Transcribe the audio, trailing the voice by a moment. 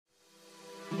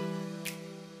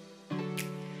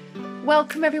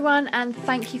Welcome everyone, and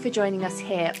thank you for joining us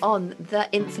here on the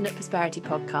Infinite Prosperity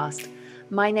Podcast.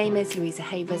 My name is Louisa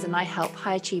Havers and I help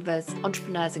high achievers,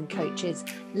 entrepreneurs and coaches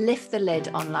lift the lid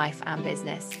on life and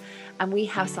business. And we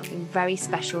have something very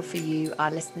special for you,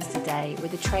 our listeners, today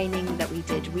with a training that we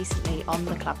did recently on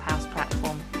the Clubhouse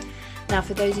platform. Now,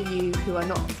 for those of you who are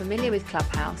not familiar with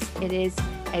Clubhouse, it is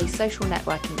a social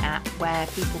networking app where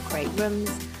people create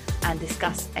rooms and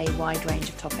discuss a wide range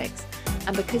of topics.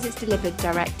 And because it's delivered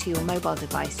direct to your mobile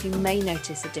device, you may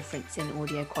notice a difference in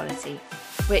audio quality,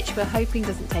 which we're hoping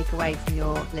doesn't take away from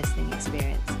your listening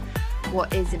experience.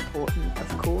 What is important,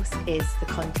 of course, is the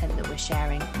content that we're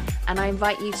sharing. And I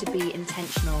invite you to be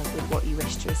intentional with what you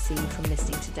wish to receive from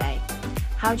listening today.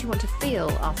 How do you want to feel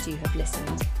after you have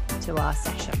listened to our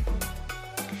session?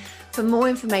 For more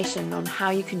information on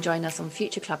how you can join us on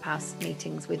future Clubhouse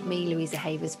meetings with me, Louisa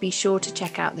Havers, be sure to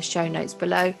check out the show notes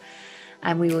below.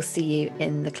 And we will see you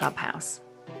in the Clubhouse.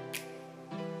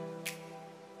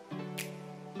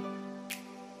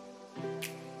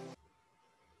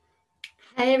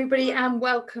 Hey everybody, and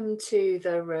welcome to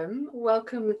the room.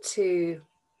 Welcome to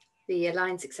the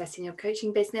Align Success in Your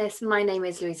Coaching Business. My name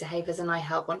is Louisa Havers and I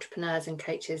help entrepreneurs and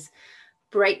coaches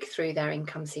break through their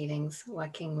income ceilings,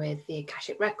 working with the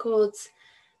Akashic Records,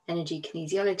 energy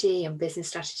kinesiology and business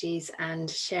strategies, and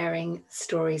sharing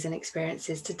stories and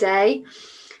experiences today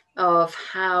of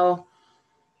how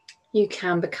you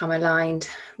can become aligned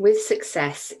with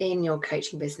success in your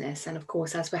coaching business. And of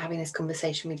course, as we're having this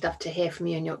conversation, we'd love to hear from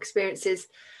you and your experiences.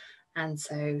 And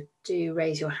so do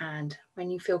raise your hand when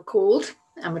you feel called,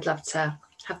 and we'd love to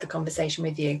have the conversation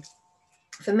with you.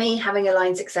 For me, having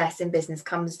aligned success in business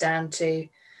comes down to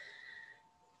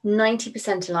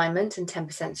 90% alignment and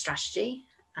 10% strategy.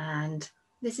 And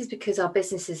this is because our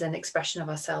business is an expression of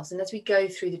ourselves. And as we go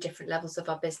through the different levels of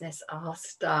our business, our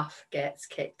stuff gets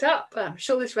kicked up. I'm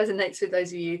sure this resonates with those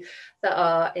of you that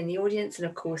are in the audience and,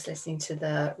 of course, listening to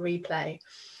the replay.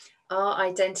 Our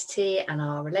identity and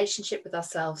our relationship with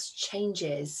ourselves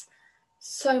changes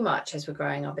so much as we're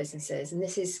growing our businesses. And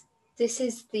this is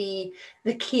the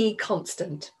key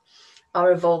constant,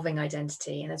 our evolving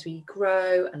identity. And as we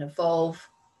grow and evolve,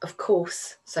 of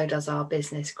course, so does our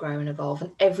business grow and evolve.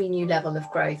 And every new level of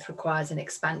growth requires an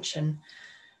expansion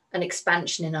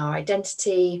in our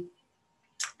identity.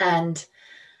 And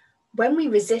when we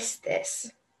resist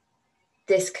this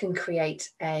can create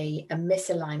a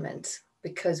misalignment,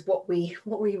 because what we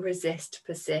resist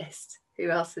persists.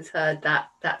 Who else has heard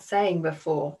that saying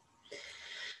before?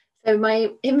 So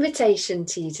my invitation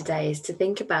to you today is to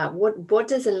think about what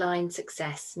does aligned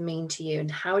success mean to you, and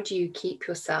how do you keep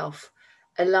yourself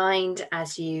aligned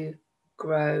as you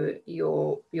grow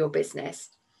your business.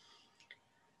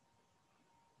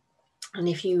 And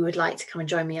if you would like to come and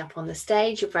join me up on the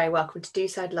stage, you're very welcome to do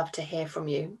so. I'd love to hear from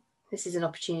you. This is an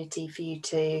opportunity for you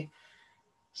to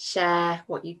share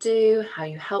what you do, how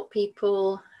you help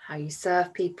people, how you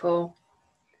serve people,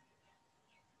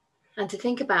 and to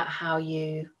think about how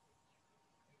you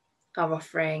are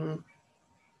offering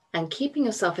and keeping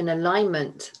yourself in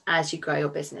alignment as you grow your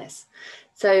business.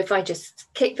 So if I just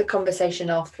kick the conversation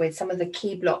off with some of the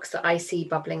key blocks that I see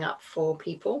bubbling up for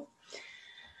people,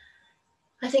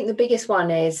 I think the biggest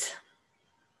one is,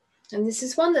 and this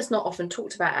is one that's not often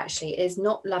talked about actually, is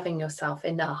not loving yourself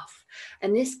enough.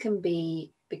 And this can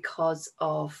be because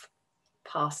of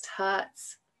past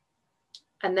hurts,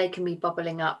 and they can be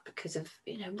bubbling up because of,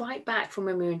 right back from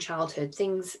when we were in childhood,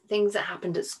 things that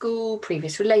happened at school,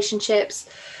 previous relationships,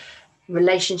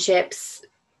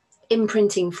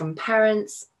 imprinting from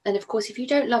parents. And of course, if you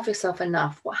don't love yourself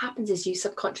enough, what happens is you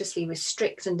subconsciously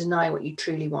restrict and deny what you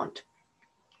truly want,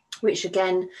 which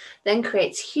again then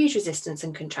creates huge resistance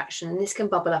and contraction. And this can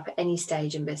bubble up at any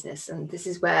stage in business. And this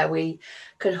is where we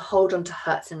can hold on to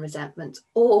hurts and resentments,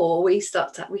 or we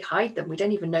hide them. We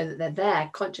don't even know that they're there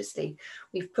consciously.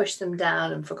 We've pushed them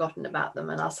down and forgotten about them,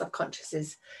 and our subconscious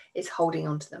is holding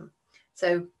on to them.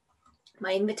 So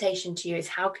my invitation to you is,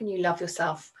 how can you love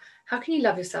yourself? How can you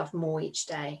love yourself more each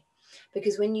day?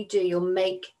 Because when you do, you'll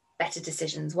make better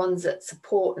decisions, ones that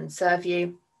support and serve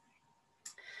you.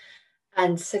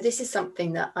 And so this is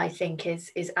something that I think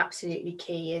is absolutely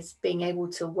key, is being able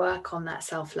to work on that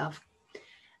self-love.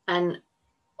 And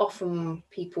often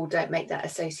people don't make that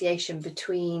association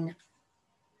between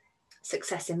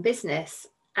success in business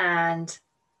and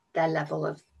their level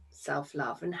of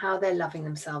self-love and how they're loving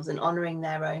themselves and honoring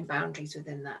their own boundaries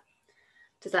within that.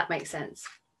 Does that make sense?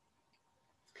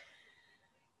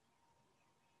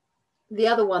 The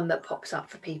other one that pops up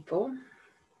for people,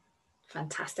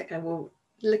 fantastic.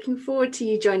 Looking forward to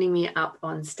you joining me up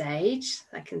on stage.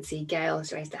 I can see Gail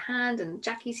has raised a hand and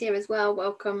Jackie's here as well.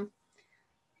 Welcome.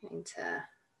 I'm going to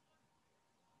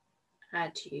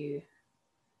add you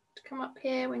to come up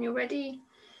here when you're ready.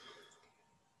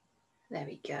 There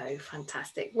we go.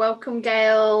 Fantastic. Welcome,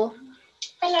 Gail.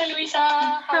 Hello, Louisa.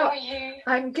 How are you?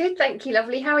 I'm good, thank you,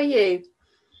 lovely. How are you?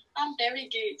 I'm very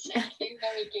good, thank you.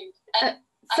 Very good. And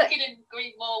I couldn't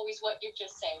agree more with what you've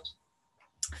just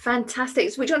said. Fantastic.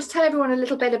 So would you want to tell everyone a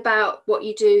little bit about what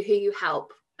you do, who you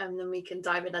help, and then we can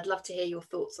dive in? I'd love to hear your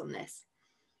thoughts on this.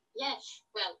 Yes.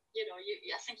 Well,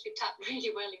 I think you tapped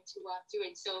really well into what I'm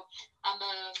doing. So I'm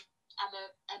a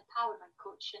empowerment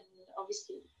coach, and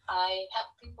obviously I help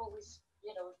people with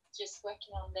just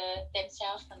working on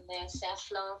themselves and their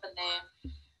self-love and their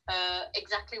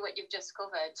exactly what you've just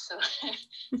covered. So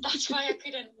that's why I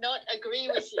couldn't not agree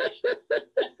with you.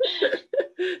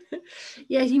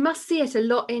 Yeah, you must see it a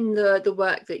lot in the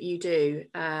work that you do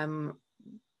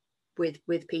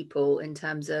with people in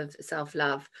terms of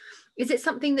self-love. Is it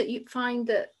something that you find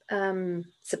that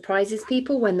surprises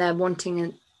people when they're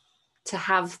wanting to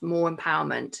have more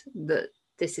empowerment, that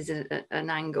this is an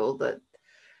angle that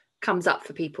comes up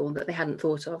for people that they hadn't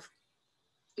thought of?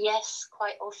 Yes,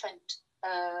 quite often.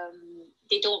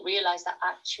 They don't realize that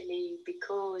actually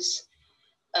because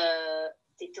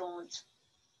they don't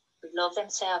love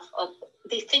themselves, or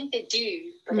they think they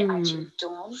do, but they actually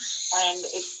don't. And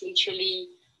it's literally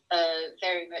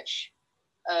very much,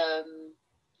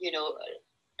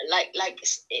 like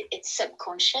it's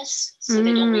subconscious. So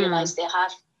they don't realize they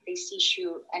have this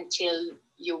issue until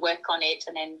you work on it,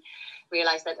 and then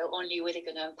realize that the only way they're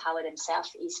going to empower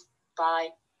themselves is by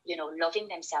loving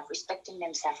themselves, respecting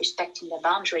their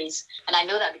boundaries. And I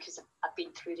know that because I've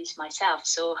been through this myself.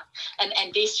 So,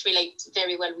 and this relates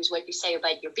very well with what you say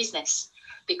about your business,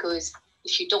 because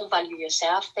if you don't value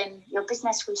yourself, then your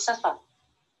business will suffer.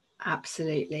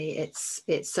 Absolutely. It's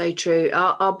so true.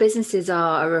 Our businesses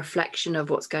are a reflection of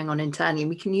what's going on internally.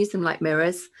 We can use them like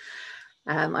mirrors.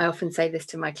 I often say this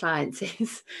to my clients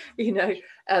is,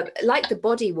 like the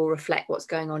body will reflect what's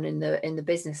going on in the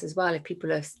business as well. If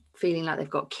people are feeling like they've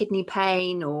got kidney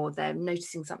pain, or they're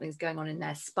noticing something's going on in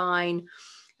their spine,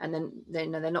 and then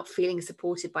they're not feeling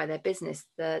supported by their business,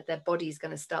 their body is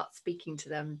going to start speaking to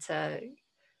them to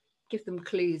give them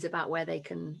clues about where they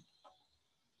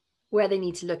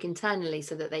need to look internally,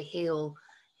 so that they heal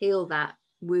that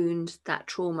wound, that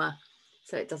trauma,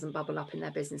 so it doesn't bubble up in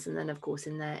their business, and then of course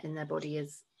in their body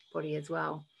as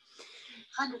well.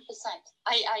 100%.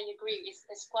 I agree.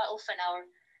 It's quite often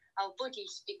our body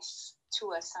speaks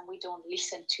to us and we don't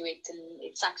listen to it, and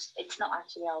it's not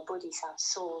actually our body, it's our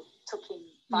soul talking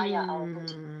via our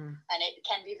body, and it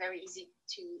can be very easy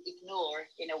to ignore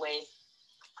in a way.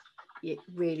 It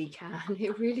really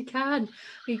can.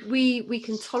 We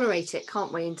can tolerate it,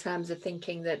 can't we, in terms of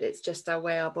thinking that it's just our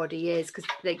way our body is, because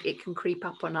it can creep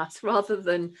up on us, rather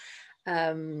than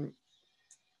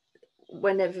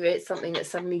whenever it's something that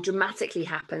suddenly dramatically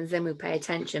happens, then we pay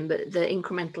attention, but the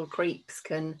incremental creeps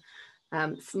can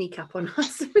sneak up on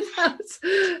us without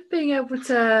being able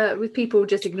to, with people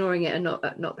just ignoring it and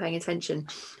not paying attention.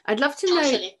 I'd love to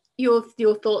know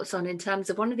your thoughts on, in terms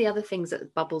of, one of the other things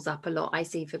that bubbles up a lot I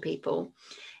see for people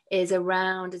is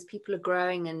around, as people are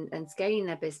growing and scaling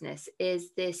their business,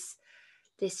 is this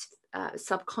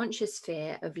subconscious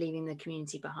fear of leaving the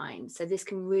community behind. So this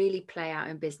can really play out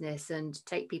in business and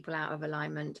take people out of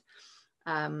alignment,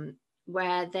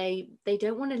 where they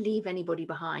don't want to leave anybody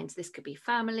behind. So this could be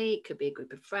family, it could be a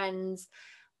group of friends,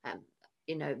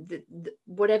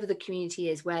 whatever the community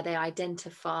is, where they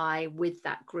identify with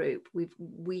that group.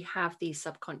 We have these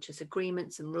subconscious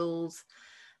agreements and rules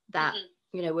that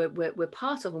we're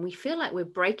part of, and we feel like we're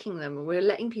breaking them, and we're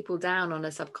letting people down on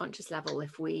a subconscious level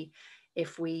if we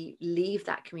leave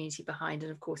that community behind.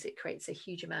 And of course it creates a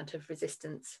huge amount of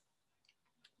resistance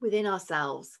within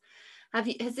ourselves.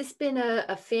 Has this been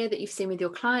a fear that you've seen with your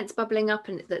clients bubbling up,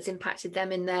 and that's impacted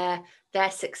them in their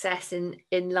success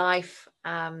in life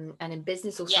and in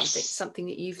business, or something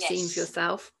that you've seen for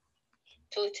yourself?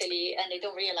 Totally. And they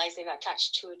don't realize they're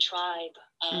attached to a tribe,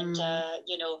 and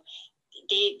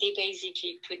they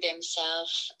basically put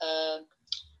themselves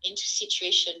into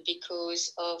situation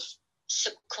because of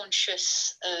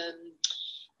subconscious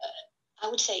I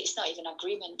would say it's not even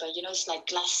agreement, but it's like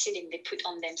glass ceiling they put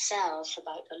on themselves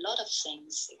about a lot of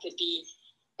things. It could be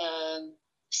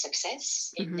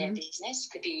success in their business,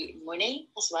 it could be money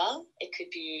as well, it could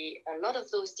be a lot of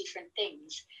those different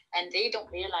things, and they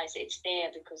don't realize it's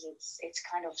there because it's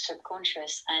kind of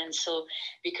subconscious. And so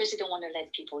because they don't want to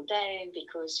let people down,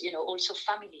 because also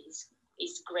families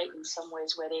is great in some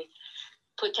ways, where they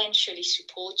potentially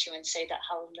support you and say that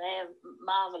how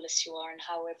marvelous you are and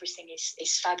how everything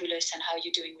is fabulous and how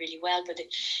you're doing really well. But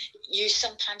you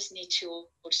sometimes need to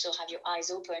also have your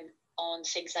eyes open on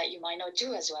things that you might not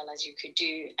do as well as you could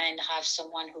do, and have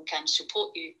someone who can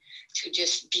support you to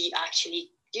just be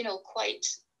actually, quite,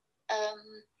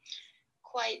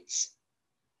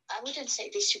 I wouldn't say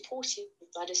they're supportive,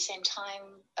 but at the same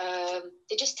time,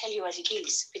 they just tell you as it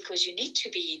is, because you need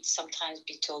to sometimes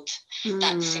be told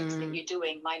that things that you're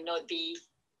doing might not be,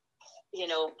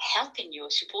 helping you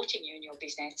or supporting you in your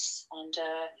business. And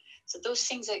so those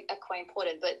things are quite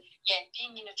important. But yeah,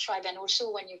 being in a tribe, and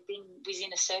also when you've been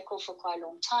within a circle for quite a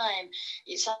long time,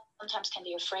 you sometimes can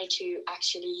be afraid to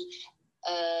actually,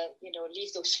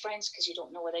 leave those friends, because you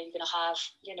don't know whether you're going to have,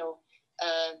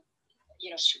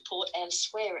 support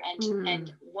elsewhere.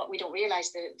 And what we don't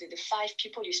realize, the 5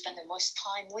 people you spend the most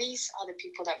time with are the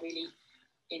people that really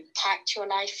impact your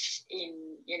life in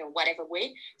whatever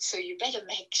way. So you better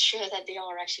make sure that they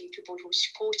are actually people who are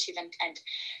supportive and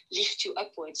lift you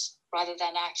upwards, rather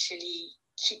than actually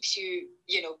keeps you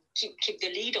keep the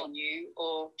lead on you,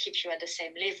 or keeps you at the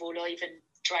same level, or even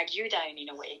drag you down in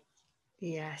a way.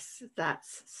 Yes,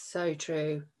 that's so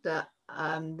true. That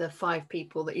the 5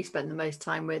 people that you spend the most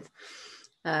time with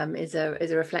is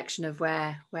a reflection of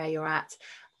where you're at.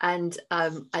 And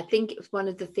I think it was one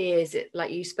of the fears that,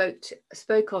 like you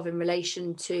spoke of in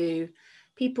relation to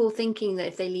people thinking that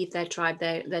if they leave their tribe,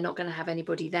 they're not going to have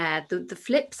anybody there. The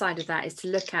flip side of that is to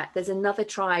look at, there's another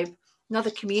tribe,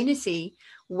 another community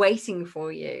waiting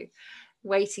for you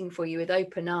with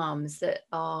open arms, that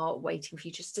are waiting for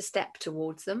you just to step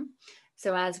towards them.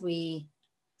 So as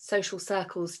social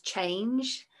circles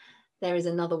change, there is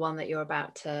another one that you're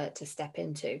about to step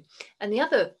into. And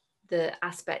the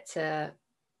aspect to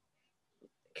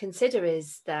consider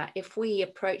is that if we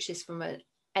approach this from an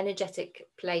energetic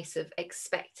place of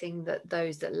expecting that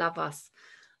those that love us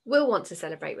will want to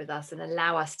celebrate with us and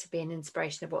allow us to be an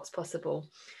inspiration of what's possible,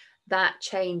 that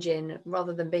change in,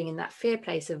 rather than being in that fear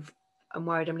place of, I'm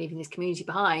worried I'm leaving this community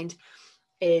behind,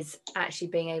 is actually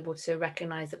being able to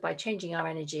recognize that by changing our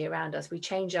energy around us, we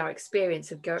change our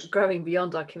experience of growing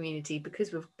beyond our community,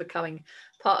 because we're becoming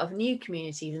part of new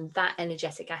communities, and that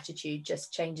energetic attitude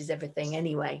just changes everything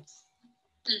anyway.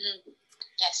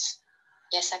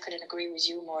 Yes, I couldn't agree with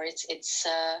you more. It's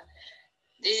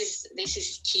this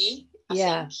is key. I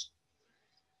think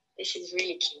this is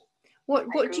really key.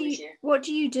 What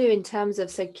do you do in terms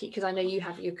of, so because I know you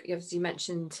have as you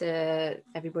mentioned to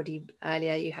everybody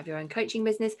earlier, you have your own coaching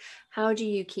business. How do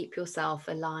you keep yourself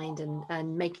aligned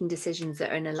and making decisions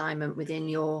that are in alignment within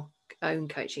your own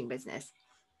coaching business?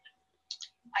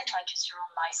 I try to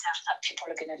surround myself that people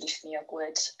are going to lift me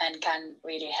upwards and can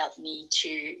really help me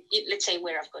to, let's say,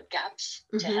 where I've got gaps,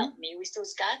 to help me with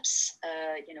those gaps,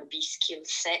 be skill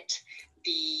set,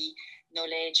 be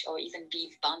knowledge, or even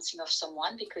be bouncing off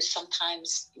someone, because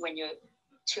sometimes when you're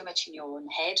too much in your own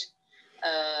head,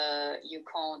 you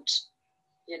can't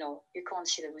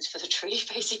see the woods for the tree,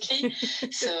 basically.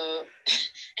 So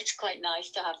it's quite nice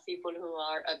to have people who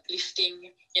are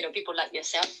uplifting, people like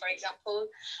yourself, for example,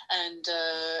 and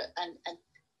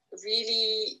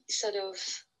really sort of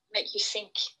make you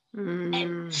think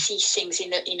and see things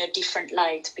in a different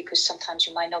light, because sometimes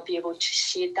you might not be able to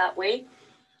see it that way.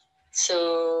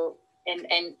 So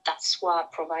and that's what I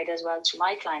provide as well to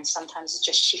my clients. Sometimes it's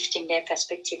just shifting their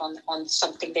perspective on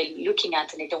something they're looking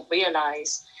at, and they don't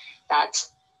realize that,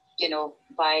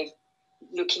 by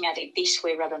looking at it this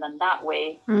way rather than that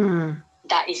way,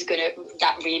 that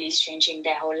really is changing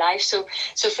their whole life. So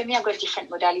for me, I've got different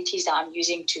modalities that I'm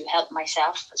using to help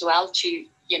myself as well, to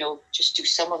just do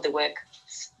some of the work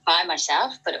by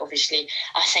myself. But obviously,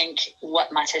 I think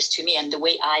what matters to me and the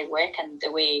way I work and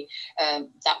the way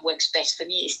that works best for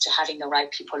me is to having the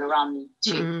right people around me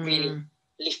to really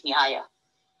lift me higher.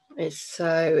 It's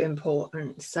so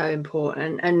important,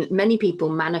 and many people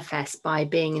manifest by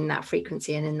being in that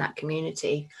frequency and in that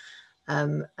community,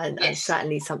 and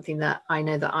certainly something that I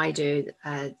know that I do.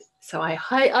 So I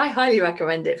highly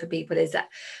recommend it for people, is that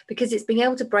because it's being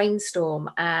able to brainstorm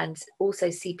and also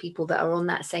see people that are on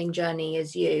that same journey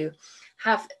as you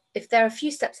have. If they're a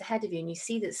few steps ahead of you and you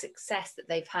see the success that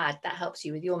they've had, that helps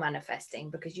you with your manifesting,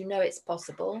 because it's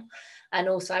possible. And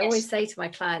also, I always say to my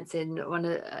clients in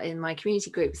my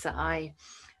community groups that I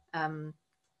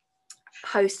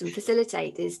host and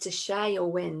facilitate, is to share your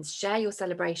wins, share your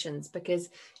celebrations, because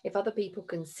if other people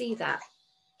can see that,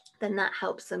 then that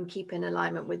helps them keep in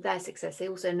alignment with their success. They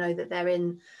also know that they're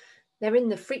in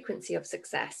the frequency of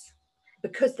success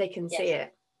because they can see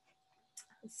it.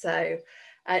 So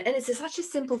and it's such a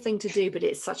simple thing to do, but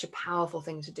it's such a powerful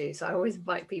thing to do. So I always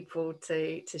invite people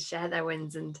to share their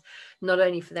wins, and not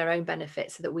only for their own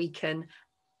benefit, so that we can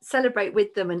celebrate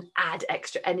with them and add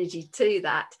extra energy to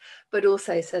that, but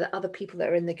also so that other people that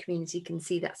are in the community can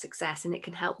see that success, and it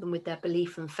can help them with their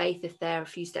belief and faith if they're a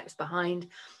few steps behind.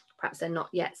 Perhaps they're not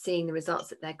yet seeing the results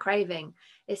that they're craving.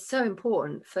 It's so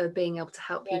important for being able to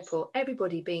help people,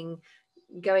 everybody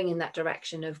going in that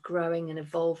direction of growing and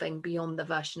evolving beyond the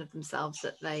version of themselves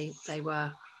that they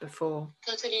were before.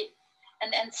 Totally.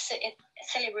 And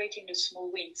celebrating the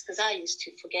small wins, because I used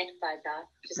to forget about that,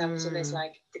 because I was always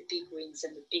like the big wins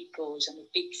and the big goals and the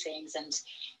big things,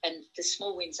 and the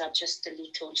small wins are just a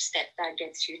little step that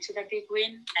gets you to the big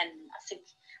win. And I think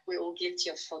we're all guilty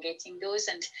of forgetting those,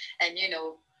 and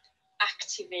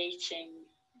activating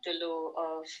the law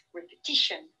of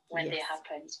repetition when they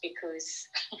happen, because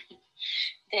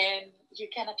then you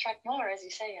can attract more, as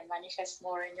you say, and manifest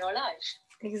more in your life.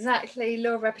 Exactly.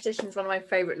 Law of repetition is one of my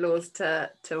favorite laws to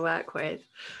work with.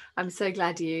 I'm so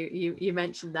glad you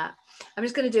mentioned that. I'm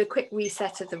just going to do a quick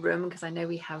reset of the room, because I know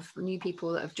we have new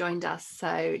people that have joined us.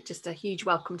 So just a huge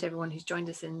welcome to everyone who's joined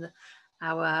us in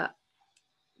our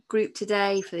group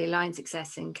today for the Aligned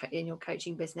Success in your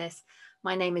coaching business.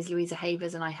 My name is Louisa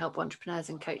Havers, and I help entrepreneurs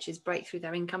and coaches break through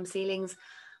their income ceilings,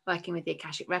 working with the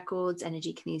Akashic Records,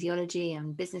 energy kinesiology,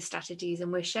 and business strategies.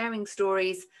 And we're sharing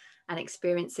stories and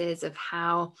experiences of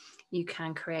how you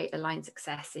can create aligned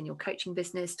success in your coaching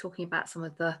business, talking about some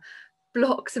of the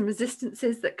blocks and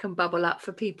resistances that can bubble up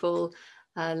for people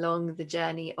along the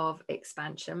journey of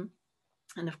expansion.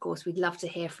 And of course, we'd love to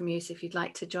hear from you. So if you'd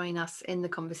like to join us in the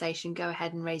conversation, go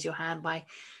ahead and raise your hand by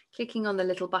clicking on the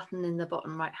little button in the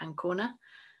bottom right hand corner,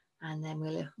 and then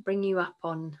we'll bring you up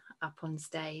on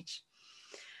stage.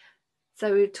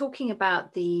 So we're talking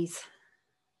about these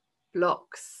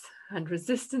blocks and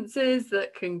resistances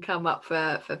that can come up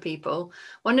for people.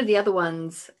 One of the other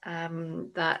ones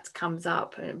that comes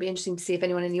up, and it'd be interesting to see if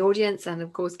anyone in the audience, and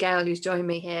of course Gail, who's joined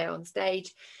me here on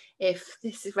stage, if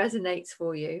this resonates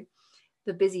for you,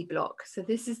 the busy block. So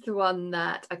this is the one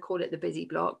that I call it the busy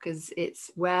block, because it's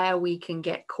where we can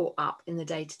get caught up in the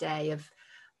day-to-day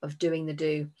of doing the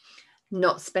do,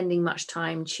 not spending much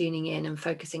time tuning in and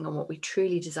focusing on what we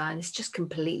truly desire. This just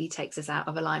completely takes us out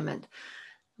of alignment.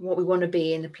 What we want to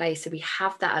be in the place that we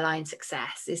have that aligned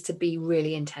success is to be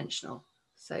really intentional.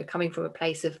 So coming from a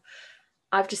place of,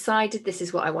 I've decided this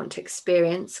is what I want to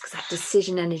experience, because that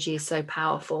decision energy is so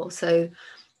powerful. So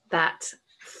that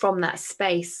from that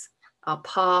space, our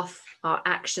path, our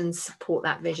actions support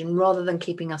that vision, rather than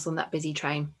keeping us on that busy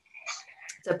train.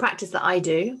 So practice that I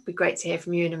do, it'd be great to hear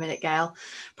from you in a minute, Gail.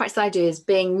 Practice that I do is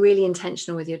being really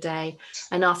intentional with your day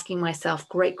and asking myself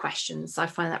great questions. I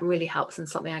find that really helps, and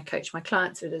something I coach my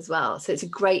clients with as well. So it's a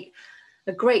great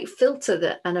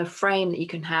filter and a frame that you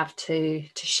can have to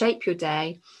shape your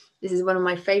day. This is one of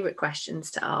my favorite questions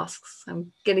to ask. So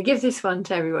I'm going to give this one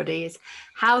to everybody: is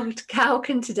how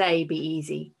can today be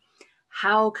easy?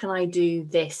 How can I do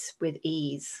this with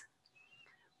ease?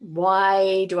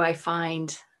 Why do I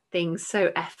find things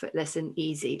so effortless and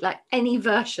easy? Like any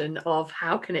version of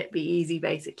how can it be easy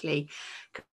basically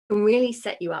can really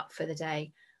set you up for the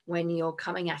day when you're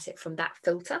coming at it from that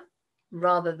filter,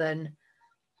 rather than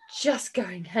just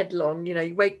going headlong,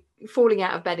 falling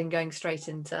out of bed and going straight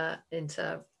into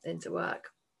work.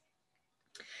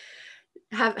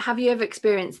 Have you ever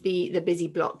experienced the busy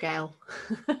block, Gail?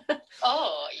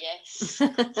 Oh yes,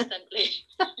 constantly.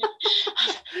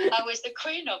 I was the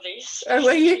queen of this. Oh,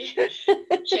 were you?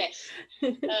 Yes.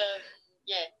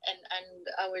 Yeah, and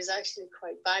I was actually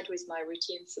quite bad with my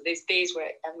routine. So there's days where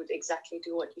I would exactly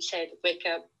do what you said: wake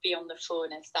up, be on the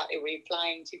phone, and start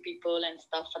replying to people and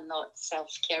stuff, and not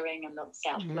self-caring and not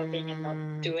self-loving and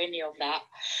not do any of that.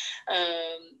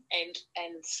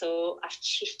 And so I've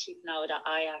shifted now that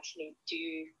I actually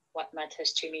do what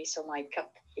matters to me. So my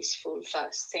cup is full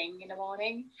first thing in the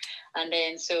morning, and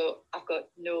then so I've got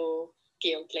no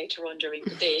guilt later on during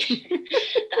the day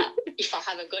that if I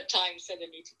haven't got time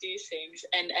suddenly to do things.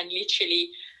 And literally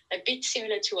a bit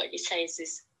similar to what you say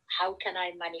is how can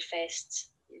I manifest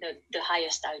the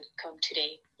highest outcome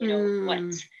today?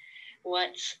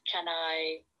 What can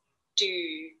I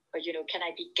do, or can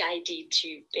I be guided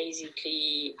to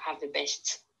basically have the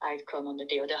best outcome on the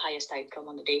day, or the highest outcome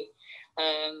on the day?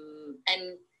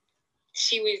 And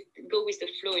go with the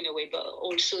flow in a way, but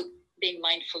also being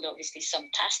mindful that obviously some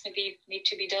tasks maybe need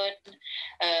to be done,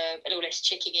 but always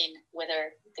checking in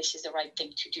whether this is the right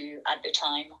thing to do at the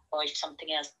time, or if something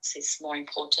else is more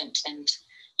important, and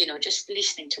just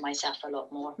listening to myself a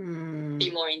lot more, be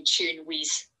more in tune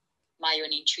with my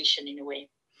own intuition in a way.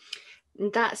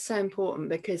 That's so important,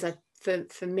 because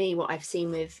for me, what I've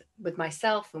seen with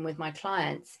myself and with my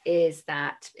clients is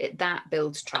that that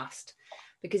builds trust.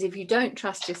 Because if you don't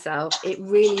trust yourself, it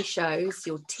really shows.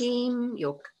 Your team,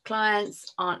 your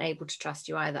clients aren't able to trust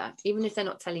you either. Even if they're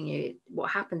not telling you,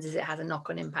 what happens is it has a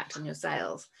knock-on impact on your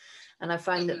sales. And I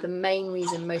find that the main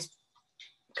reason most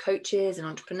coaches and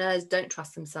entrepreneurs don't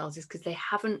trust themselves is because they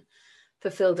haven't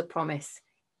fulfilled a promise.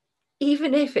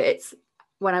 Even if it's,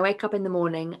 when I wake up in the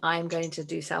morning, I'm going to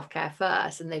do self-care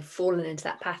first, and they've fallen into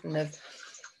that pattern of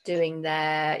doing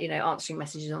their, answering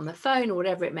messages on the phone or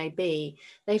whatever it may be,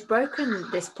 they've broken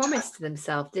this promise to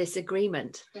themselves, this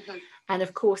agreement. And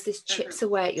of course, this chips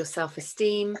away at your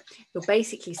self-esteem. You're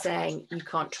basically saying you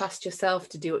can't trust yourself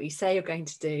to do what you say you're going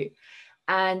to do.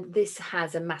 And this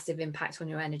has a massive impact on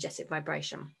your energetic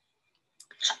vibration.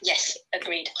 Yes,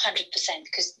 agreed, 100%,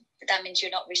 because that means you're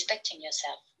not respecting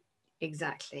yourself.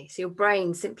 Exactly. So your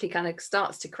brain simply kind of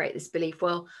starts to create this belief,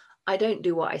 well, I don't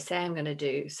do what I say I'm going to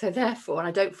do, so therefore, and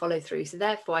I don't follow through, so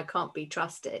therefore I can't be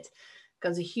trusted. It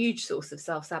becomes a huge source of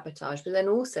self-sabotage, but then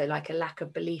also like a lack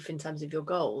of belief in terms of your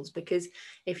goals. Because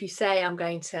if you say I'm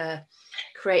going to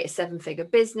create a 7-figure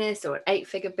business or an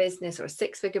 8-figure business or a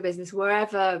 6-figure business,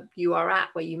 wherever you are at,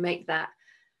 where you make that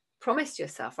promise to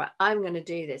yourself, right, I'm going to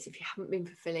do this. If you haven't been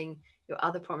fulfilling your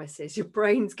other promises, your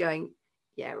brain's going,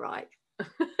 yeah, right.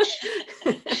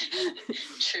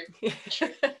 True.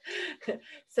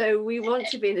 So we want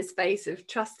to be in a space of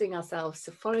trusting ourselves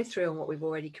to follow through on what we've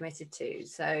already committed to.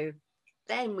 So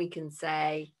then we can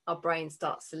say, our brain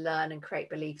starts to learn and create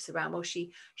beliefs around, well,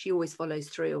 she always follows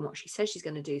through on what she says she's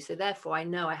going to do, so therefore I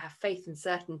know, I have faith and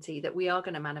certainty that we are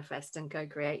going to manifest and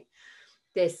co-create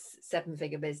this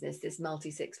 7-figure business, this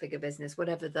multi 6-figure business,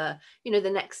 whatever the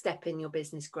next step in your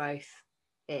business growth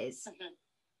is.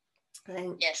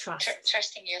 Yes,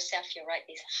 trusting yourself, you're right,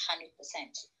 is 100%.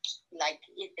 Like,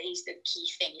 it is the key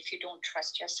thing. If you don't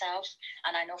trust yourself,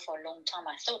 and I know for a long time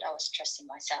I thought I was trusting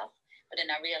myself, but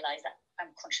then I realized that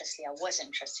unconsciously I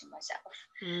wasn't trusting myself.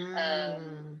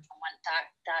 And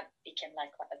that became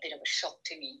like a bit of a shock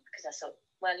to me, because I thought,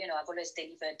 well, I've always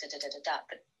delivered, but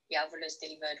yeah, I've always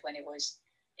delivered when it was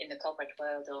in the corporate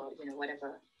world or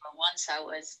whatever. But once I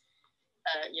was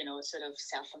sort of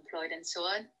self-employed and so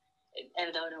on,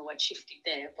 I don't know what shifted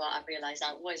there, but I realized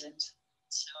I wasn't.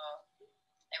 So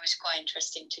it was quite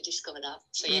interesting to discover that.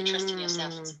 So yeah, trusting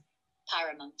yourself is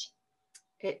paramount.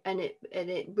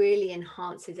 It really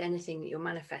enhances anything that you're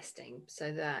manifesting.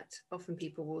 So that often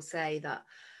people will say that,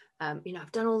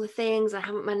 I've done all the things, I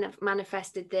haven't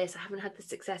manifested this, I haven't had the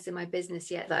success in my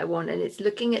business yet that I want. And it's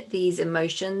looking at these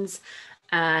emotions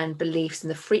and beliefs and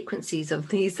the frequencies of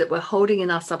these that we're holding in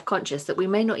our subconscious that we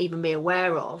may not even be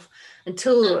aware of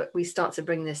until we start to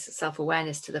bring this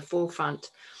self-awareness to the forefront,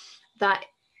 that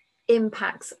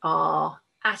impacts our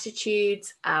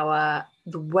attitudes, the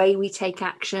way we take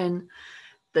action,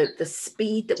 the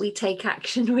speed that we take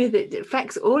action with. It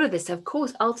affects all of this. Of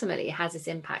course, ultimately it has this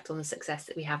impact on the success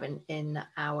that we have in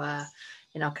our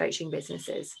coaching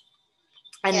businesses.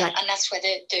 And that's where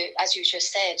the as you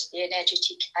just said, the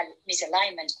energetic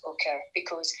misalignment occur,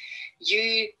 because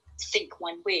you think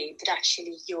one way, but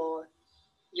actually you're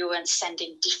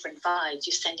sending different vibes,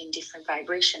 you're sending different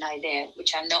vibration out there,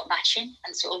 which are not matching.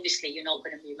 And so obviously you're not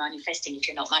going to be manifesting if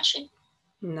you're not matching.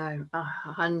 No,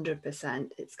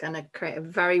 100%. It's going to create a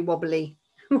very wobbly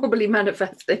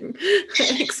manifesting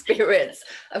experience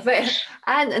of it.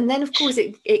 And then of course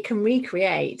it can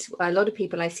recreate. A lot of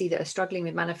people I see that are struggling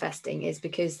with manifesting is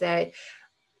because they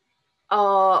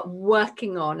are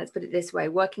working on, let's put it this way,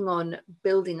 working on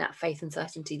building that faith and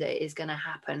certainty that it is going to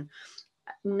happen.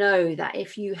 Know that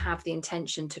if you have the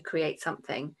intention to create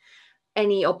something,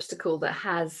 any obstacle that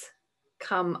has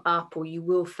come up or you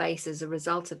will face as a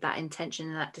result of that intention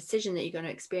and that decision that you're going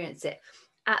to experience it,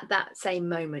 at that same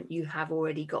moment you have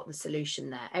already got the solution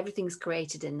there. Everything's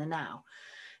created in the now.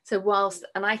 So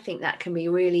and I think that can be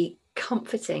really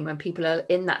comforting when people are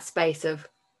in that space of,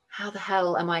 how the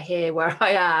hell am I here where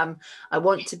I am? I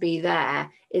want to be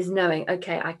there, is knowing,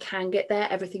 okay, I can get there.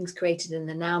 Everything's created in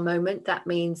the now moment. That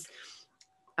means,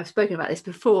 I've spoken about this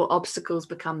before, obstacles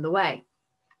become the way,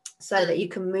 so that you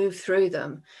can move through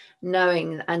them,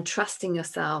 knowing and trusting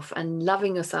yourself and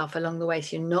loving yourself along the way,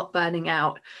 so you're not burning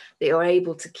out, that you're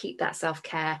able to keep that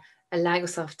self-care, allow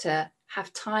yourself to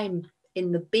have time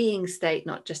in the being state,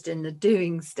 not just in the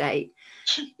doing state,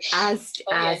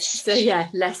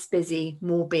 less busy,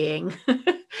 more being,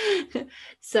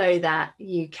 so that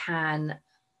you can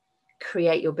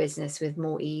create your business with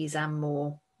more ease and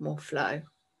more flow.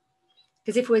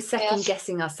 Because if we're second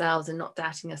guessing ourselves and not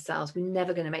doubting ourselves, we're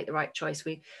never going to make the right choice.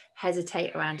 We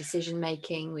hesitate around decision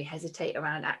making, we hesitate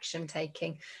around action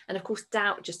taking, and of course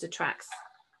doubt just attracts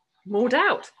more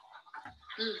doubt.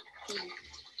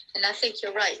 And I think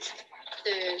you're right.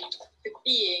 The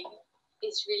being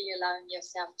is really allowing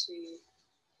yourself to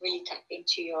really tap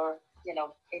into your,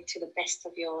 into the best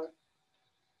of your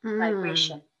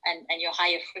vibration and your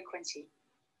higher frequency.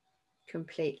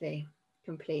 Completely.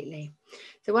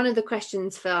 So one of the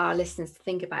questions for our listeners to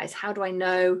think about is, how do I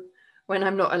know when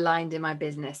I'm not aligned in my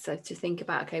business? So to think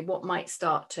about, okay, what might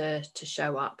start to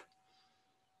show up?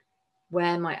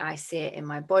 Where might I see it in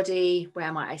my body?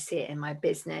 Where might I see it in my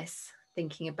business?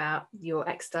 Thinking about your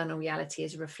external reality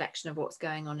as a reflection of what's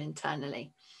going on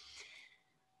internally.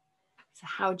 So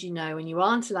how do you know when you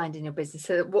aren't aligned in your business?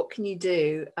 So what can you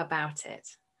do about it?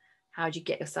 How do you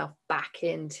get yourself back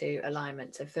into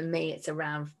alignment? So for me, it's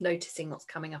around noticing what's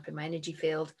coming up in my energy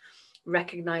field,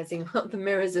 recognizing what the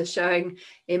mirrors are showing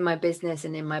in my business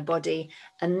and in my body,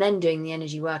 and then doing the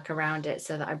energy work around it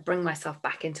so that I bring myself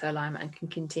back into alignment and can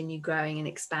continue growing and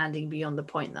expanding beyond the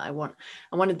point that I want.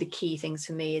 And one of the key things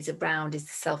for me is the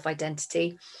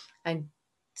self-identity, and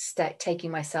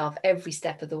taking myself every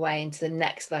step of the way into the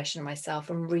next version of myself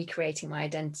and recreating my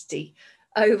identity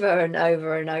over and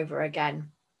over and over again.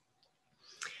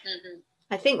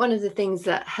 I think one of the things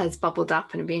that has bubbled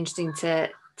up, and it'd be interesting to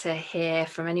hear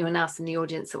from anyone else in the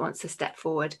audience that wants to step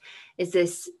forward, is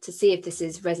this, to see if this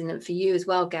is resonant for you as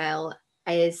well, Gail,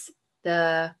 is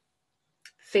the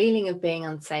feeling of being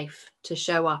unsafe to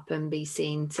show up and be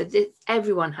seen. So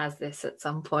everyone has this at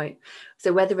some point.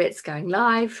 So whether it's going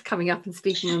live, coming up and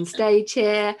speaking on stage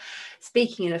here,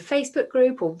 speaking in a Facebook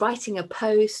group, or writing a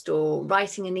post, or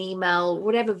writing an email,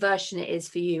 whatever version it is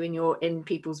for you in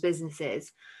people's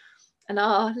businesses. And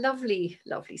our lovely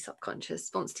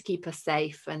subconscious wants to keep us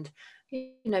safe. And,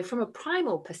 from a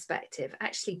primal perspective,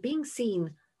 actually being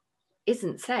seen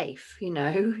isn't safe.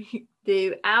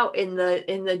 Out in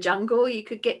the jungle, you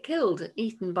could get killed,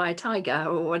 eaten by a tiger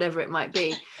or whatever it might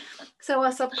be. So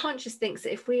our subconscious thinks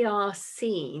that if we are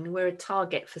seen, we're a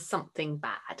target for something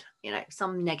bad,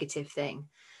 some negative thing.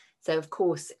 So of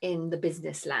course, in the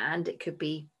business land, it could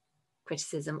be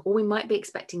criticism, or we might be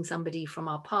expecting somebody from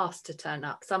our past to turn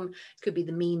up. Some could be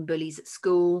the mean bullies at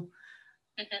school,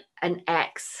 an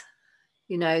ex,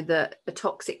 a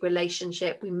toxic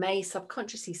relationship. We may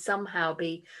subconsciously somehow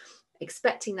be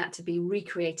expecting that to be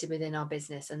recreated within our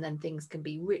business, and then things can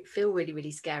feel really,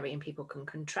 really scary, and people can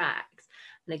contract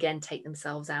and again take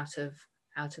themselves out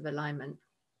of alignment.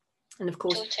 And of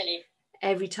course, totally.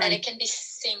 Every time, and it can be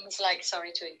things like,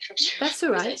 sorry to interrupt you, that's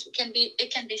all right, it can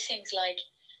be things like,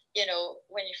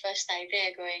 when you first start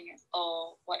there going,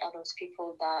 oh, what are those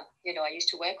people that, I used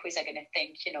to work with are going to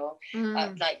think,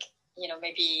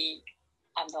 maybe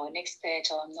I'm not an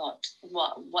expert, or I'm not,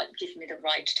 what gives me the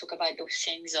right to talk about those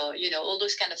things, or, all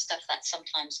those kind of stuff that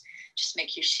sometimes just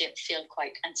make you feel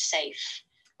quite unsafe.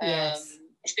 Yes.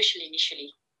 Especially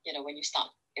initially, when you start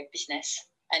your business,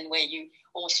 and where you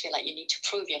almost feel like you need to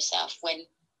prove yourself, when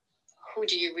who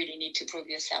do you really need to prove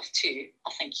yourself to?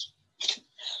 I think,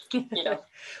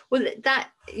 Well, that,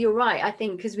 you're right. I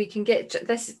think because we can get,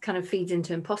 this kind of feeds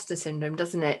into imposter syndrome,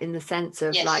 doesn't it? In the sense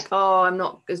of, yes, like, oh, I'm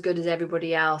not as good as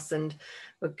everybody else, and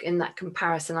we're in that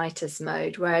comparisonitis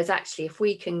mode. Whereas actually, if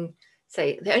we can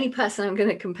say, the only person I'm going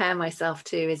to compare myself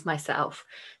to is myself.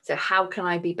 So how can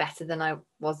I be better than I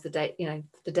was the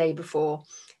day before?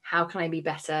 How can I be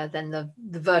better than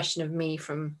the version of me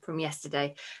from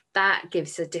yesterday? That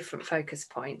gives a different focus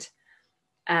point,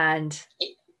 and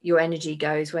your energy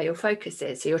goes where your focus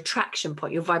is. So your attraction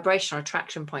point, your vibrational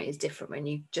attraction point, is different when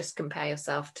you just compare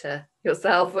yourself to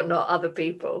yourself and not other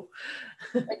people.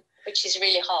 Which is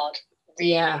really hard.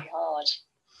 Really hard.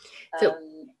 So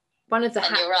one of the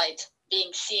and you're right.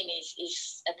 Being seen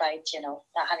is about,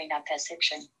 not having that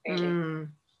perception, really.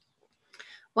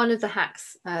 One of the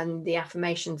hacks and the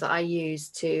affirmations that I use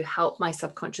to help my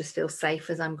subconscious feel safe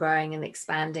as I'm growing and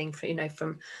expanding,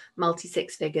 from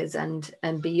multi-six figures and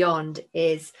beyond,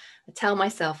 is I tell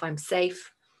myself I'm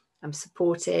safe, I'm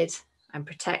supported, I'm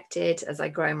protected as I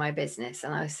grow my business.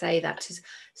 And I say that to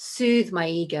soothe my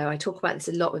ego. I talk about this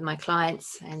a lot with my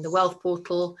clients in the Wealth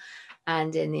Portal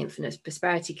and in the Infinite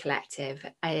Prosperity Collective,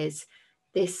 is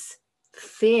this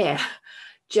fear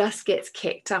just gets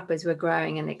kicked up as we're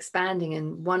growing and expanding.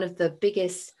 And one of the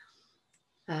biggest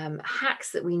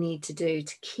hacks that we need to do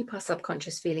to keep our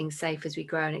subconscious feeling safe as we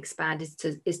grow and expand is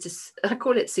to I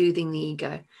call it soothing the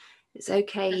ego. It's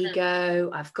okay, ego,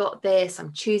 I've got this,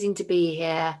 I'm choosing to be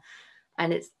here.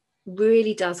 And it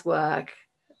really does work.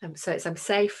 So I'm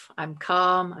safe, I'm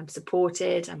calm, I'm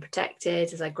supported, I'm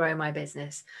protected as I grow my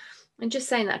business. And just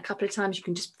saying that a couple of times, you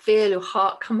can just feel your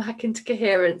heart come back into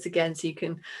coherence again, so you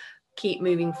can keep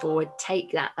moving forward,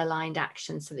 take that aligned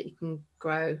action so that you can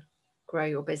grow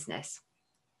your business.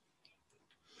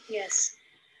 Yes,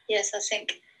 I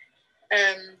think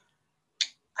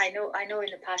I know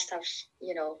in the past I've,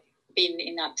 been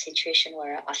in that situation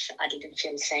where I didn't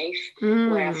feel safe,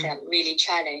 where I felt really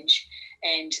challenged,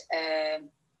 and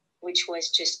which was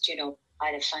just,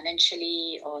 either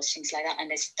financially or things like that. And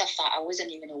there's stuff that I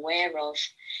wasn't even aware of.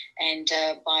 And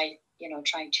by,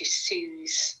 trying to soothe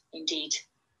indeed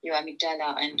your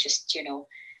amygdala and just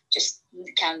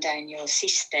calm down your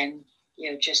system,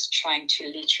 you're just trying to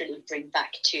literally bring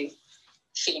back to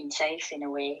feeling safe in a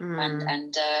way.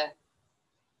 And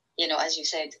as you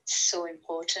said, it's so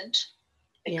important,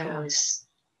 because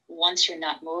once you're in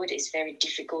that mode, it's very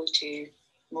difficult to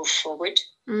move forward,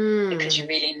 because you're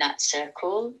really in that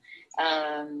circle.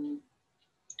 And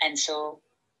so,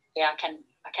 I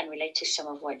can relate to some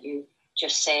of what you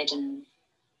just said, and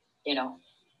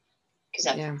because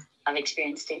I've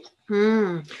experienced it.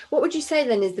 What would you say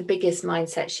then is the biggest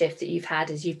mindset shift that you've had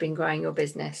as you've been growing your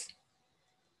business?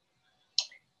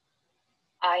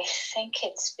 I think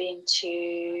it's been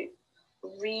to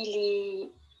really,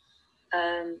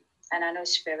 and I know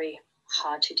it's very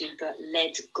hard to do, but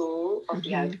let go of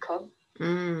the outcome.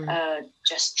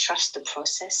 Just trust the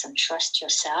process and trust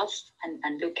yourself,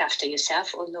 and look after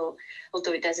yourself. Although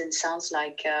it doesn't sound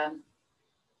like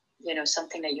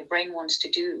something that your brain wants to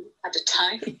do at the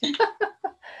time,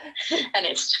 and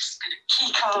it's just going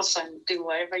to kick off and do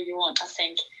whatever you want. I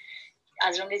think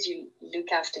as long as you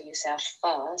look after yourself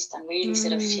first and really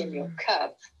sort of fill your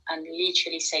cup and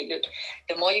literally say, look,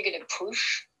 the more you're going to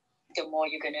push, the more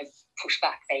you're going to push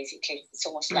back, basically. It's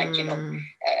almost like,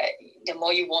 the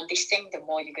more you want this thing, the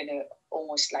more you're going to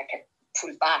almost like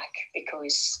pull back,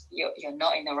 because you're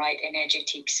not in the right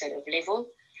energetic sort of level.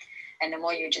 And the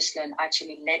more you just learn,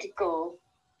 actually let it go,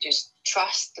 just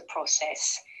trust the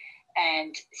process,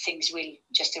 and things will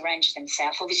just arrange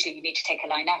themselves. Obviously, you need to take a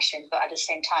line action, but at the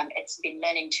same time, it's been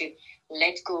learning to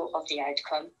let go of the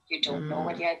outcome. You don't know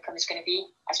what the outcome is going to be,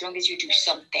 as long as you do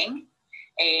something,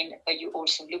 but you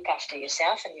also look after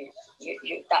yourself, and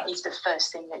you that is the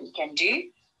first thing that you can do.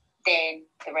 Then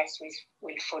the rest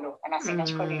will follow. And I think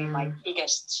that's probably my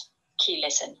biggest key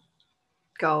lesson.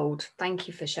 Gold. Thank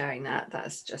you for sharing that.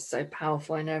 That's just so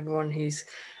powerful. I know everyone who's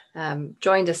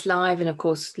joined us live and of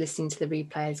course listening to the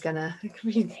replay is gonna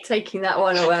be taking that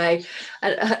one away.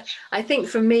 And I think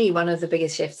for me, one of the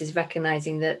biggest shifts is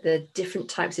recognizing that the different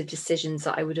types of decisions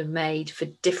that I would have made for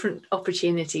different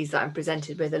opportunities that I'm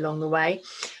presented with along the way.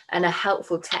 And a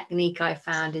helpful technique I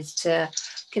found is to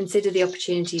consider the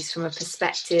opportunities from a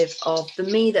perspective of the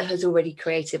me that has already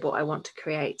created what I want to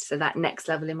create, so that next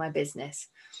level in my business.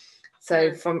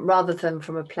 So rather than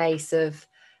from a place of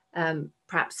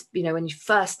perhaps, when you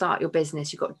first start your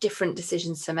business, you've got different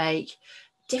decisions to make,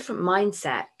 different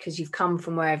mindset, because you've come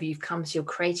from wherever you've come. So you're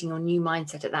creating your new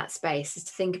mindset at that space, is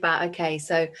to think about, okay,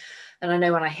 so, and I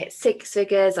know when I hit 6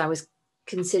 figures, I was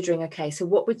considering, okay, so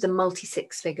what would the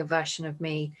multi-6-figure version of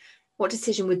me, what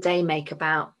decision would they make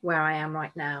about where I am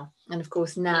right now? And of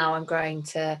course, now I'm growing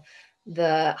to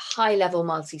the high level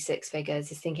multi-6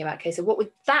 figures, is thinking about, okay, so what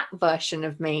would that version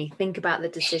of me think about the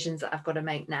decisions that I've got to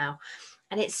make now?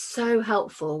 And it's so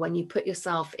helpful when you put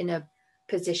yourself in a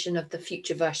position of the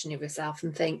future version of yourself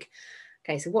and think,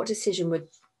 okay, so what decision would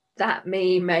that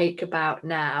me make about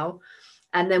now?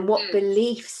 And then what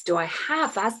beliefs do I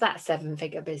have as that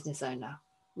 7-figure business owner?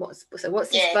 What's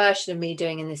this version of me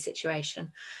doing in this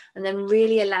situation? And then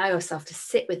really allow yourself to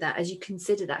sit with that as you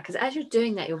consider that. Because as you're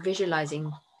doing that, you're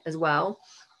visualizing as well,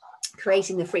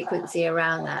 creating the frequency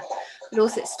around that. But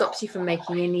also it stops you from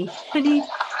making any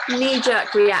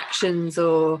knee-jerk reactions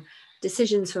or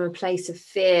decisions from a place of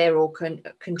fear or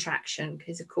contraction,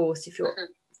 because of course if you're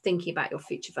thinking about your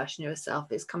future version of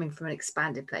yourself, it's coming from an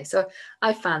expanded place. So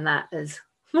I found that as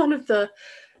one of the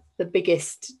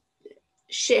biggest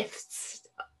shifts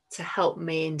to help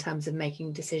me in terms of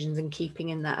making decisions and keeping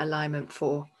in that alignment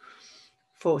for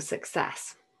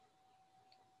success.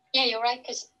 Yeah, you're right,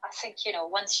 because I think,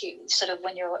 once you sort of,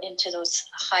 when you're into those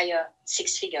higher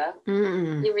 6-figure,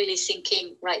 you're really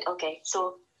thinking, right, okay,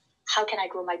 so how can I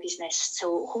grow my business?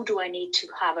 So who do I need to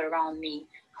have around me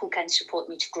who can support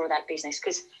me to grow that business?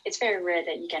 Because it's very rare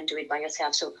that you can do it by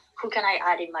yourself. So who can I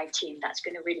add in my team that's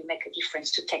going to really make a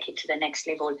difference to take it to the next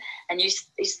level? And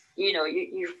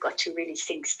you've got to really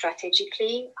think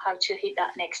strategically how to hit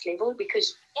that next level,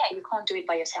 because you can't do it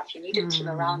by yourself. You need a team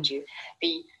around you.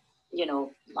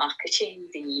 Marketing,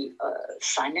 the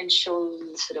financial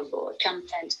sort of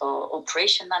accountant or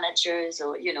operation managers,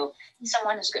 or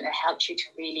someone who's going to help you to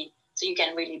really, so you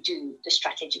can really do the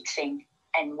strategic thing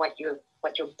and what you're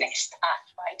best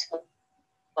at, right?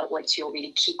 But what's your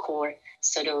really key core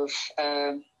sort of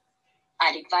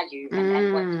added value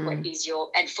and what is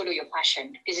and follow your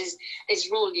passion, because there's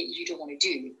role that you don't want to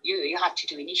do, you have to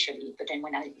do initially, but then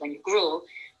when you grow,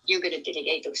 you're going to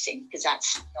delegate those things, because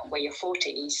that's not where your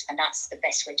forte is, and that's the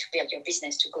best way to build your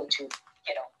business, to go to,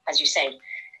 as you said,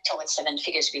 towards 7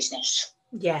 figures business.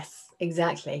 Yes,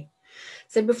 exactly.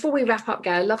 So before we wrap up,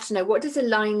 Gail, I'd love to know, what does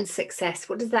aligned success,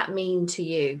 what does that mean to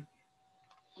you?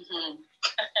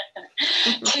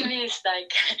 To me,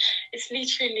 it's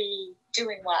literally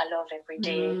doing what I love every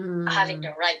day, having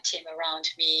the right team around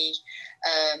me,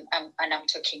 and I'm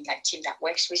talking like team that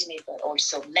works with me, but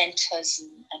also mentors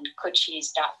and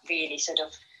coaches that really sort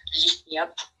of lift me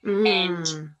up,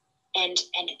 and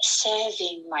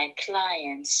serving my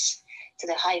clients to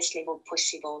the highest level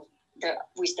possible,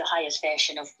 with the highest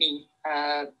version of me,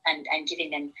 and giving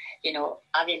them,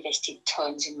 I've invested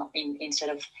tons in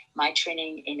sort of my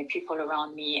training, in the people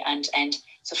around me, and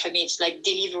so for me it's like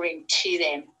delivering to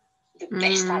them the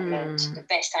best I've learned, the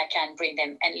best I can bring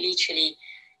them, and literally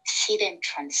see them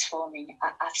transforming.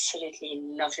 I absolutely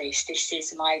love this. This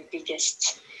is my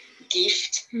biggest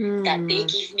gift that they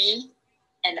give me,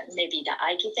 and maybe that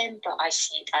I give them, but I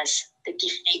see it as the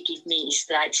gift they give me is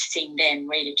like seeing them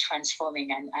really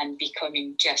transforming and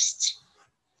becoming just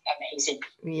amazing.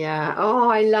 Yeah. Oh,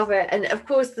 I love it. And of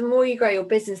course, the more you grow your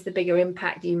business, the bigger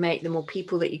impact you make, the more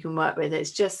people that you can work with.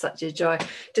 It's just such a joy.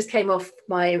 Just came off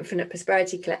my Infinite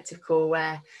Prosperity Collective call,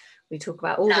 where we talk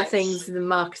about all the things, the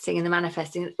marketing and the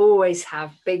manifesting, and always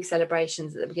have big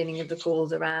celebrations at the beginning of the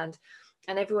calls around.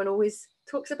 And everyone always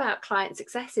talks about client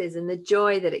successes and the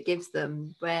joy that it gives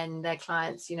them when their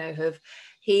clients, have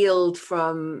healed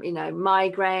from,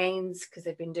 migraines because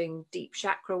they've been doing deep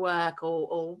chakra work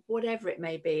or whatever it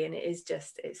may be. And it's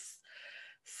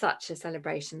such a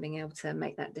celebration being able to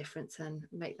make that difference and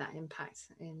make that impact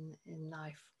in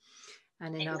life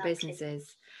and in our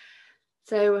businesses.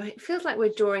 So it feels like we're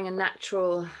drawing a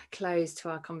natural close to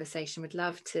our conversation. We'd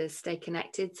love to stay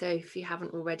connected. So if you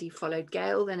haven't already followed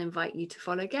Gail, then invite you to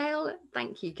follow Gail.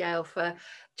 Thank you, Gail, for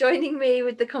joining me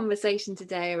with the conversation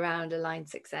today around aligned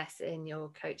success in your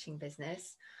coaching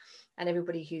business. And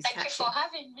everybody who's Thank you for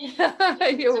having me.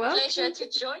 You're welcome. It's a pleasure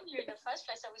to join you in the first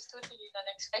place. I was totally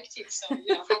unexpected, so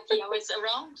happy I was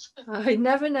around. I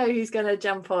never know who's going to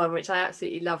jump on, which I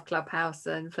absolutely love Clubhouse,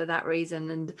 and for that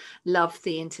reason, and love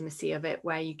the intimacy of it,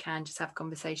 where you can just have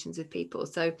conversations with people.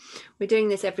 So we're doing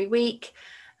this every week,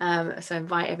 so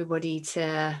invite everybody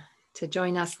to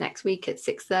join us next week at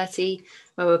 6:30,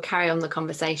 where we'll carry on the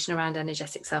conversation around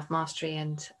energetic self-mastery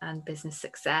and business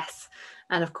success.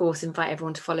 And of course, invite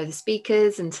everyone to follow the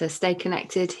speakers and to stay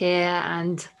connected here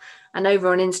and over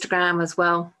on Instagram as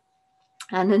well.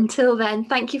 And until then,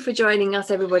 thank you for joining us,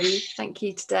 everybody. Thank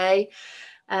you today,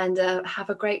 and have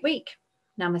a great week.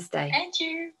 Namaste. And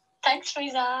you. Thanks,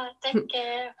 Riza. Take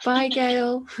care. Bye,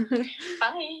 Gail.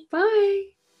 Bye. Bye.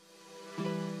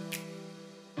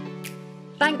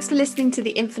 Thanks for listening to the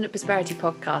Infinite Prosperity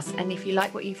Podcast. And if you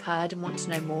like what you've heard and want to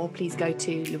know more, please go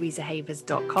to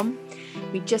louisahavers.com.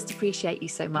 We just appreciate you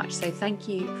so much. So thank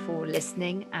you for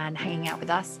listening and hanging out with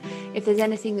us. If there's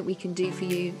anything that we can do for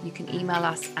you, you can email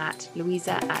us at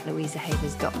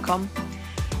louisa@louisahavers.com.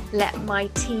 Let my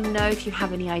team know if you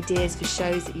have any ideas for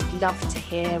shows that you'd love to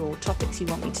hear or topics you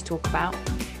want me to talk about.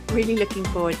 Really looking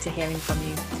forward to hearing from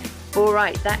you. All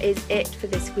right, that is it for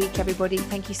this week, everybody.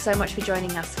 Thank you so much for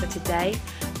joining us for today.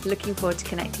 Looking forward to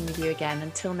connecting with you again.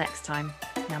 Until next time,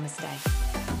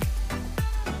 namaste.